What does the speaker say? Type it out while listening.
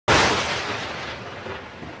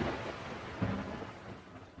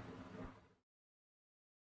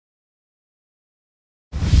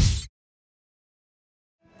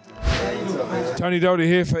Tony Doherty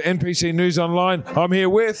here for NPC News Online. I'm here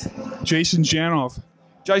with Jason Janov.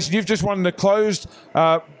 Jason. You've just won the closed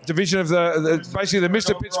division of basically the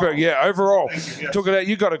Mr. Pittsburgh. Yeah, overall. Yes. Took it out.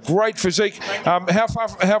 You got a great physique. How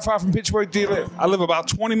far from Pittsburgh do you live? I live about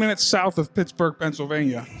 20 minutes south of Pittsburgh,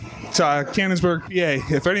 Pennsylvania. It's Cannonsburg,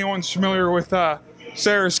 PA. If anyone's familiar with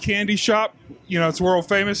Sarah's Candy Shop, you know, it's world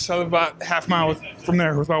famous. I live about half mile from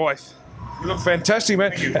there with my wife. You look fantastic,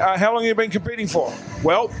 man. How long have you been competing for?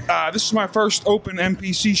 Well, this is my first open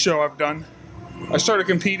NPC show I've done. I started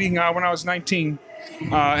competing when I was 19 in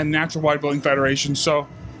the Natural Bodybuilding Federation, so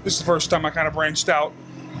this is the first time I kind of branched out.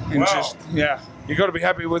 And Wow. You got to be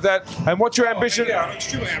happy with that. And what's your ambition? Yeah, I'm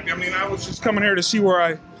extremely happy. I mean, I was just coming here to see where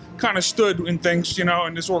I kind of stood in things, you know,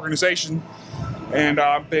 in this organization, and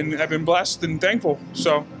I've been blessed and thankful.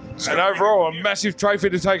 So. And overall, a massive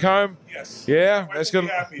trophy to take home. Yes. Yeah, that's good.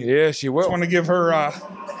 Yes, you will. I just want to give her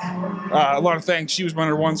a lot of thanks. She was my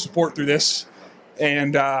 #1 support through this.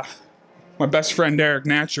 And my best friend, Derek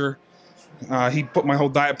Natcher, he put my whole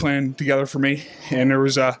diet plan together for me. And there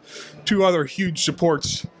was 2 other huge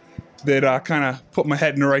supports that kind of put my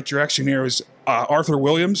head in the right direction here. It was Arthur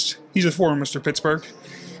Williams. He's a former Mr. Pittsburgh.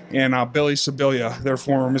 And Billy Sibilia, they're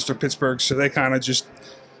former Mr. Pittsburgh. So they kind of just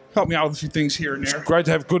helped me out with a few things here and there. It's great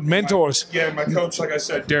to have good mentors. My coach, like I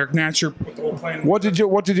said, Derek Natcher, put the whole plan. What did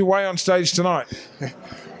you weigh on stage tonight?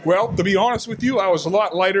 Well, to be honest with you, I was a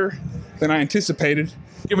lot lighter than I anticipated.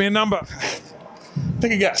 Give me a number.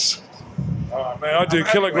 Take a guess. Oh, man, I do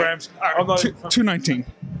kilograms. I'm not 219.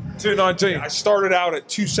 219. I started out at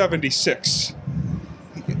 276,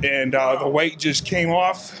 and the weight just came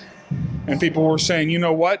off, and people were saying, you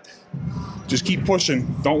know what? Just keep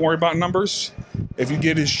pushing. Don't worry about numbers. If you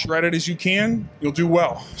get as shredded as you can, you'll do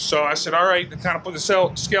well. So I said, all right, I kind of put the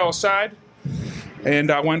scale aside,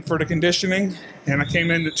 and I went for the conditioning, and I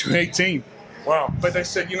came in at 218. Wow. But they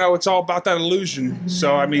said, you know, it's all about that illusion.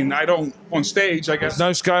 So, I mean, I don't, on stage, I guess.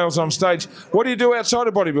 No scales on stage. What do you do outside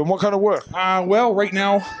of bodybuilding? What kind of work? Well, right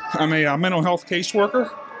now, I'm a mental health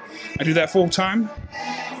caseworker. I do that full time.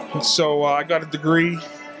 So I got a degree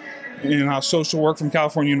in social work from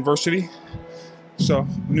California University. So,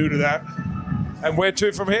 new to that. And where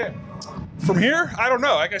to from here? From here, I don't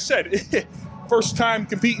know. Like I said, first time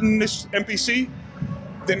competing in this NPC.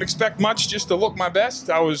 Didn't expect much, just to look my best.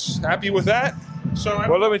 I was happy with that. So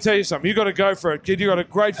well, let me tell you something. You got to go for it, kid. You got a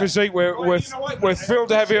great physique. We're thrilled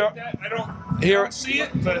to have you I don't see it,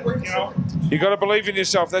 but you know. You got to believe in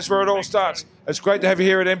yourself. That's where it all starts. It's great to have you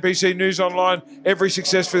here at NPC News Online. Every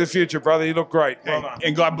success for the future, brother. You look great. Well done.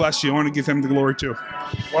 And God bless you. I want to give him the glory too.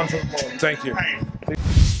 One for the Lord. Thank you.